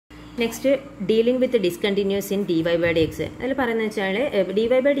Next dealing with discontinuous in dy by dx. അതിൽ പറയുന്നത് വെച്ചാൽ dy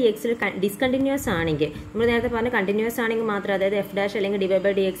by dx ഡിസ്കണ്ടിന്യൂസ് ആണെങ്കിൽ, നമ്മൾ നേരത്തെ പറഞ്ഞ കണ്ടിന്യൂസ് ആണെങ്കിൽ മാത്രം, അതായത് എഫ് ഡാഷ് അല്ലെങ്കിൽ dy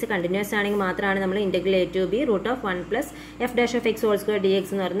by dx കണ്ടിന്യൂസ് ആണെങ്കിൽ മാത്രമാണ് നമ്മൾ integral a to b √ (1 + f dash of x whole square dx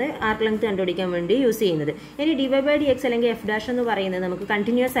എന്ന് പറഞ്ഞ് ആർക്ക് ലെങ്ത് കണ്ടുപിടിക്കാൻ വേണ്ടി യൂസ് ചെയ്യുന്നത്. ഇനി dy by dx അല്ലെങ്കിൽ എഫ് ഡാഷ് എന്ന് പറയുന്നത് നമുക്ക്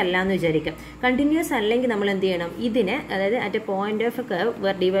കണ്ടിന്യൂസ് അല്ല എന്ന് വിചാരിക്കാം. കണ്ടിന്യൂസ് അല്ലെങ്കിൽ നമ്മൾ എന്ത് ചെയ്യണം, ഇതിനെ അതായത് at A point of curve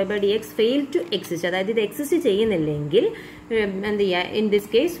were dy by dx fail to exist, അതായത് ഇത് എക്സിസ്റ്റ് ചെയ്യുന്നില്ലെങ്കിൽ എന്ത് ചെയ്യുക, in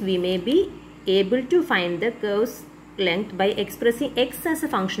this case V may be able to find the curve's length by expressing x as a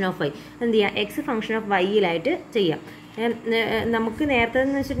function of y. എന്ത് ചെയ്യുക, x function of y ലായിട്ട് ചെയ്യാം. നമുക്ക് നേരത്തെ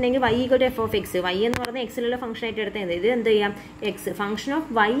എന്ന് വെച്ചിട്ടുണ്ടെങ്കിൽ y = f of x, y എന്ന് പറഞ്ഞാൽ എക്സിലുള്ള ഫംഗ്ഷൻ ആയിട്ട് എടുത്തത്. ഇത് എന്ത് ചെയ്യാം, എക്സ് ഫംഗ്ഷൻ ഓഫ്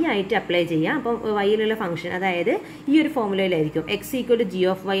y ആയിട്ട് അപ്ലൈ ചെയ്യാം. അപ്പം വൈയിലുള്ള ഫംഗ്ഷൻ അതായത് ഈ ഒരു ഫോമുലയിലായിരിക്കും, x = g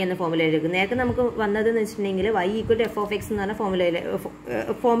of y എന്ന ഫോമുലയിലായിരിക്കും. നേരത്തെ നമുക്ക് വന്നതെന്ന് വെച്ചിട്ടുണ്ടെങ്കിൽ y = f of x എന്ന് പറഞ്ഞ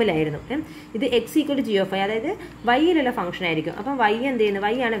ഫോമുലയായിരുന്നു. ഇത് x = g of y, അതായത് വൈയിലുള്ള ഫംഗ്ഷൻ ആയിരിക്കും. അപ്പം y എന്ത് ചെയ്യുന്നത്,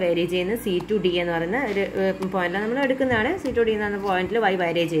 y ആണ് വേരി ചെയ്യുന്നത്. C to d എന്ന് പറയുന്ന ഒരു പോയിന്റിൽ നമ്മൾ എടുക്കുന്നതാണ്. C to d എന്ന് പറഞ്ഞ പോയിന്റിൽ y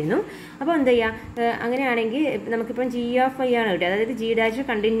വേരി ചെയ്യുന്നു. അപ്പോൾ എന്ത് ചെയ്യുക, അങ്ങനെയാണെങ്കിൽ നമുക്കിപ്പം g of y ആണ് കിട്ടുക, അതായത് g dash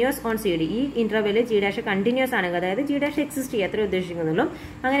continuous on C D. ഈ ഇന്റർവെല് g ഡാഷ് കണ്ടിന്യൂസ് ആണെങ്കിൽ, അതായത് g ഡാഷ് എക്സിസ്റ്റ് ചെയ്യുക, അത്രേ ഉദ്ദേശിക്കുന്നുള്ളൂ.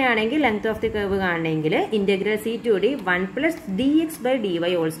 അങ്ങനെയാണെങ്കിൽ ലെങ്ത് ഓഫ് ദി കർവ് കാണണമെങ്കിൽ integral c to d 1 + dx by dy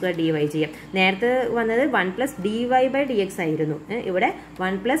whole square dy ചെയ്യാം. നേരത്തെ വന്നത് 1 + dy by dx ആയിരുന്നു. ഇവിടെ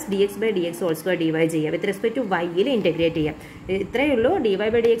 1 + dx by dx whole square dy ചെയ്യാം. With respect to y integrate ചെയ്യാം. ഇത്രയേ ഉള്ളൂ. dy by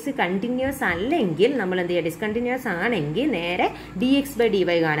dx കണ്ടിന്യൂസ് അല്ലെങ്കിൽ നമ്മൾ എന്ത് ചെയ്യുക, ഡിസ്കണ്ടിന്യൂസ് ആണെങ്കിൽ നേരെ dx by dy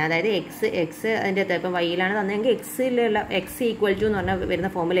കാണാം. അതായത് x അതിൻ്റെ ഇപ്പം വൈയിലാണ് തന്നെങ്കിൽ x equal to എന്ന് പറഞ്ഞാൽ വരുന്ന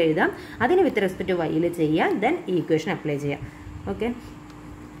ഫോമുല എഴുതാം. അതിന് വിത്ത് റെസ്പെക്ട് ടു വൈയിൽ ചെയ്യാം. ദെൻ ഈ ഇക്വേഷൻ അപ്ലൈ ചെയ്യാം. ഓക്കെ,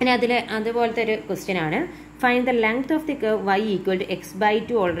 ഇനി അതുപോലത്തെ ഒരു ക്വസ്റ്റ്യൻ ആണ്. Find the length of the curve y =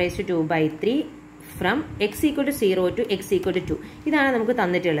 x/2 all raised to 2/3 from x = 0 to x = 2. ഇതാണ് നമുക്ക്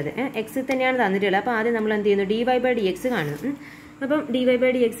തന്നിട്ടുള്ളത്. x തന്നെയാണ് തന്നിട്ടുള്ളത്. അപ്പോൾ ആദ്യം നമ്മൾ എന്ത് ചെയ്യുന്നു, dy by dx കാണുന്നു. അപ്പം dy by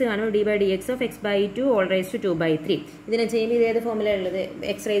dx കാണുമ്പോൾ dy by dx of x/2 all raised to 2/3. ഇതിനെ ചെയ്യുമ്പോൾ ഇത് ഏത് ഫോമുല ഉള്ളത്,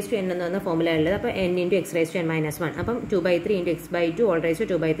 x raised to n എന്ന് പറഞ്ഞ ഫോമുല ഉള്ളത്. അപ്പോൾ n × x raised to n - 1. അപ്പം 2/3 × x/2 all raised to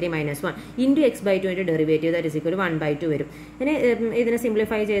 2/3 - 1 × x/2 derivative that is 1/2 വരും. ഇനി ഇതിനെ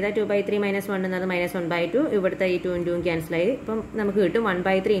സിംപ്ലിഫൈ ചെയ്താൽ 2/3 - 1 എന്നത് -1/2, ഇവിടുത്തെ ഈ 2 × ക്യാൻസൽ ആയി. ഇപ്പം നമുക്ക് കിട്ടും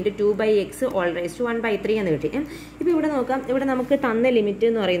 1/3 × 2/x all raised to 1/3 എന്ന് കിട്ടി. ഇപ്പോൾ ഇവിടെ നോക്കാം, ഇവിടെ നമുക്ക് തന്ന ലിമിറ്റ്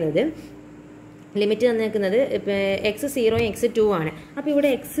എന്ന് പറയുന്നത്, ലിമിറ്റ് തന്നിരിക്കുന്നത് x 0 x 2 ആണ്. അപ്പോൾ ഇവിടെ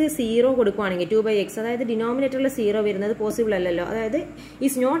x 0 കൊടുക്കുകയാണെങ്കിൽ 2/x, അതായത് ഡിനോമിനേറ്ററിൽ 0 വരുന്നത് പോസിബിൾ അല്ലല്ലോ, അതായത്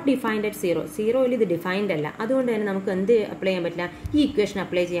ഈസ് നോട്ട് ഡിഫൈൻഡ് അറ്റ് 0. 0യിൽ ഇത് ഡിഫൈൻഡ് അല്ല. അതുകൊണ്ട് തന്നെ നമുക്ക് എന്ത് അപ്ലൈ ചെയ്യാൻ പറ്റില്ല, ഈ ഇക്വേഷൻ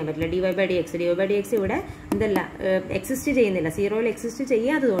അപ്ലൈ ചെയ്യാൻ പറ്റില്ല. dy by dx ഇവിടെ എന്തല്ല എക്സിസ്റ്റ് ചെയ്യുന്നില്ല, 0യിൽ എക്സിസ്റ്റ്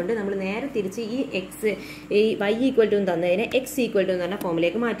ചെയ്യാത്തതുകൊണ്ട് നമ്മൾ നേരെ തിരിച്ച് ഈ ഈ y = തന്നതിനെ x = എന്ന് പറഞ്ഞ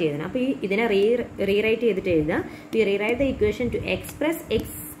ഫോമിലേക്ക് മാറ്റി എഴുതണം. അപ്പോൾ ഇതിനെ റീറൈറ്റ് ചെയ്തിട്ട് എഴുതാം. V rewrite the equation two express x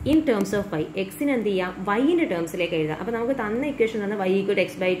in terms of y. എക്സിന് എന്ത് ചെയ്യാം, വൈൻ്റെ ടേംസിലേക്ക് എഴുതാം. അപ്പോൾ നമുക്ക് തന്ന ഇക്വേഷൻ തന്നെ y =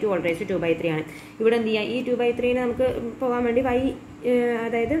 x/2 all raised to 2/3 ആണ്. ഇവിടെ എന്ത് ചെയ്യാം, ഈ 2/3 നമുക്ക് പോകാൻ വേണ്ടി y,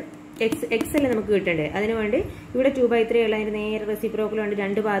 അതായത് x അല്ലേ നമുക്ക് കിട്ടേണ്ടത്. അതിന് വേണ്ടി ഇവിടെ 2/3 ഉള്ള അതിൻ്റെ നേരെ റെസിപ്രോക്കൽ വേണ്ടി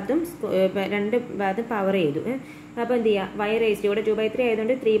രണ്ട് ഭാഗത്തും പവർ ചെയ്തു. അപ്പോൾ എന്ത് ചെയ്യുക, y raised ഇവിടെ 2/3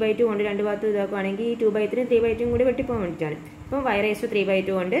 ആയതുകൊണ്ട് 3/2 കൊണ്ട് രണ്ട് ഭാഗത്ത് ഇതാക്കുകയാണെങ്കിൽ ഈ 2/3 3/2 കൂടി വെട്ടിപ്പോകാൻ വേണ്ടിയിട്ടാണ്. അപ്പം y raised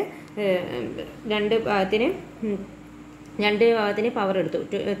 3/2 കൊണ്ട് രണ്ട് ഭാഗത്തിന് പവർ എടുത്തു,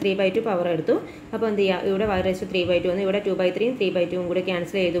 3/2 പവർ എടുത്തു. അപ്പോൾ എന്ത് ചെയ്യുക, ഇവിടെ y raised 3/2 വന്നു, ഇവിടെ 2/3 3/2 കൂടി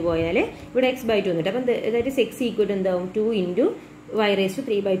ക്യാൻസൽ ചെയ്ത് പോയാൽ ഇവിടെ x/2 വന്നിട്ട്, അപ്പം അതായത് x = എന്താവും, 2 × y raised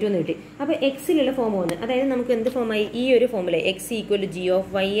 3/2 എന്ന് കിട്ടി. അപ്പോൾ എക്സിലുള്ള ഫോം വന്നു, അതായത് നമുക്ക് എന്ത് ഫോമായി, ഈ ഒരു ഫോമിലെ x = g of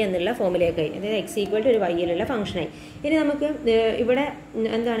y എന്നുള്ള ഫോമിലേക്കായി, അതായത് x = ഒരു വൈയിലുള്ള ഫംഗ്ഷനായി. ഇനി നമുക്ക് ഇവിടെ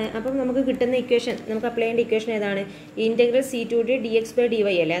എന്താണ്, അപ്പം നമുക്ക് കിട്ടുന്ന ഇക്വേഷൻ, നമുക്ക് അപ്ലൈ ചെയ്യേണ്ട ഇക്വേഷൻ ഏതാണ്, integral c to d dx by dy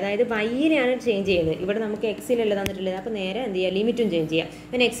അല്ലേ, അതായത് വൈയിലാണ് ചേഞ്ച് ചെയ്യുന്നത്. ഇവിടെ നമുക്ക് എക്സിലുള്ള തന്നിട്ടുള്ളത്. അപ്പോൾ നേരെ എന്ത് ചെയ്യുക, ലിമിറ്റും ചേഞ്ച് ചെയ്യാം.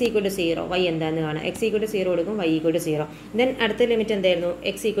 then x = 0, y എന്താണെന്ന് കാണാം. x = 0 കൊടുക്കും, y = 0. ദെൻ അടുത്ത ലിമിറ്റ് എന്തായിരുന്നു,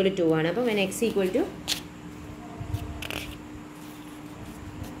 x = 2 ആണ്. അപ്പം x =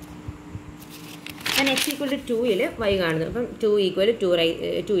 x = 2ൽ y കാണുന്നു. അപ്പം 2 =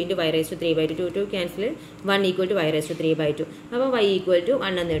 2 × y raised 3/2, 2 cancel, 1 = y raised 3/2. അപ്പോൾ y =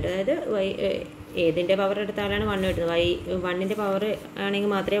 1 എന്ന് കിട്ടും. അതായത് y ഏതിൻ്റെ പവർ എടുത്താലാണ് 1 കിട്ടുന്നത്, y 1ൻ്റെ പവർ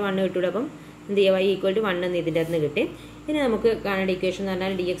ആണെങ്കിൽ മാത്രമേ 1 കിട്ടുള്ളൂ. അപ്പം എന്ത് ചെയ്യുക, y = 1 എന്ന് ഇതിൻ്റെ അകത്ത് നിന്ന് കിട്ടി. ഇനി നമുക്ക് കാണേണ്ട ഇക്വേഷൻ എന്ന്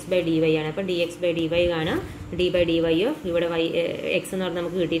പറഞ്ഞാൽ dx by dy ആണ്. അപ്പം dx by dy കാണാം, d by dy ഇവിടെ x എന്ന് പറഞ്ഞാൽ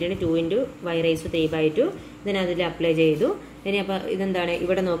നമുക്ക് കിട്ടിയിട്ടുണ്ട് 2 × y raised 3/2. ഇതിന് അതിൽ അപ്ലൈ ചെയ്തു. ഇനി അപ്പോൾ ഇതെന്താണ്,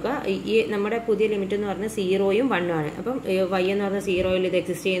 ഇവിടെ നോക്കുക, ഈ നമ്മുടെ പുതിയ ലിമിറ്റ് എന്ന് പറഞ്ഞാൽ 0 ഉം 1 ആണ്. അപ്പം y എന്ന് പറഞ്ഞാൽ 0യിൽ ഇത്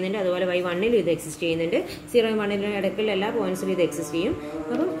എക്സിസ്റ്റ് ചെയ്യുന്നുണ്ട്, അതുപോലെ y 1ൽ ഇത് എക്സിസ്റ്റ് ചെയ്യുന്നുണ്ട്. 0 ഉം 1ലും ഇടയ്ക്കുള്ള എല്ലാ പോയിന്റ്സിലും ഇത് എക്സിസ്റ്റ് ചെയ്യും.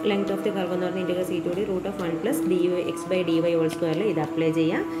 അപ്പം ലെങ്ത് ഓഫ് ദി കർവ് എന്ന് പറഞ്ഞാൽ integral c to d √(1 + dx by dy whole square ഇത് അപ്ലൈ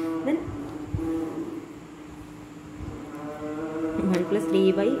ചെയ്യാം. Then 1 plus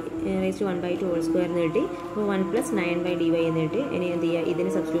 3y raise to 1/2 whole square എന്ന് കിട്ടി. അപ്പോൾ 1 പ്ലസ് 9/dy എന്ന് കിട്ടി. ഇനി എന്ത് ചെയ്യുക, ഇതിന്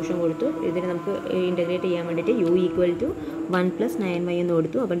സബ്സ്റ്റിറ്റ്യൂഷൻ കൊടുത്തു. ഇതിന് നമുക്ക് ഇൻ്റഗ്രേറ്റ് ചെയ്യാൻ വേണ്ടിയിട്ട് u equal to 1 plus 9y എന്ന്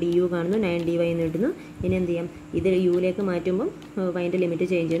കൊടുത്തു. അപ്പം du കാണുന്നു, 9dy എന്ന് കിട്ടുന്നു. ഇനി എന്ത് ചെയ്യാം, ഇത് യുയിലേക്ക് മാറ്റുമ്പം വൈൻ്റെ ലിമിറ്റ്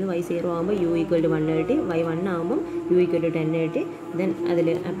ചേഞ്ച് ചെയ്യുന്നു. y 0 ആകുമ്പോൾ u ഈക്വൽ ടു 1 കിട്ടി, y 1 ആകുമ്പം u ഈക്വൽ ടു 10 കിട്ടി. ദെൻ അതിൽ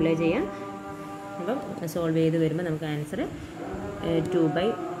അപ്ലൈ ചെയ്യാം. അപ്പം സോൾവ് ചെയ്ത് വരുമ്പോൾ നമുക്ക് ആൻസർ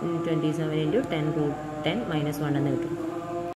 2/27 × 10√10 - 1 എന്ന് കിട്ടും.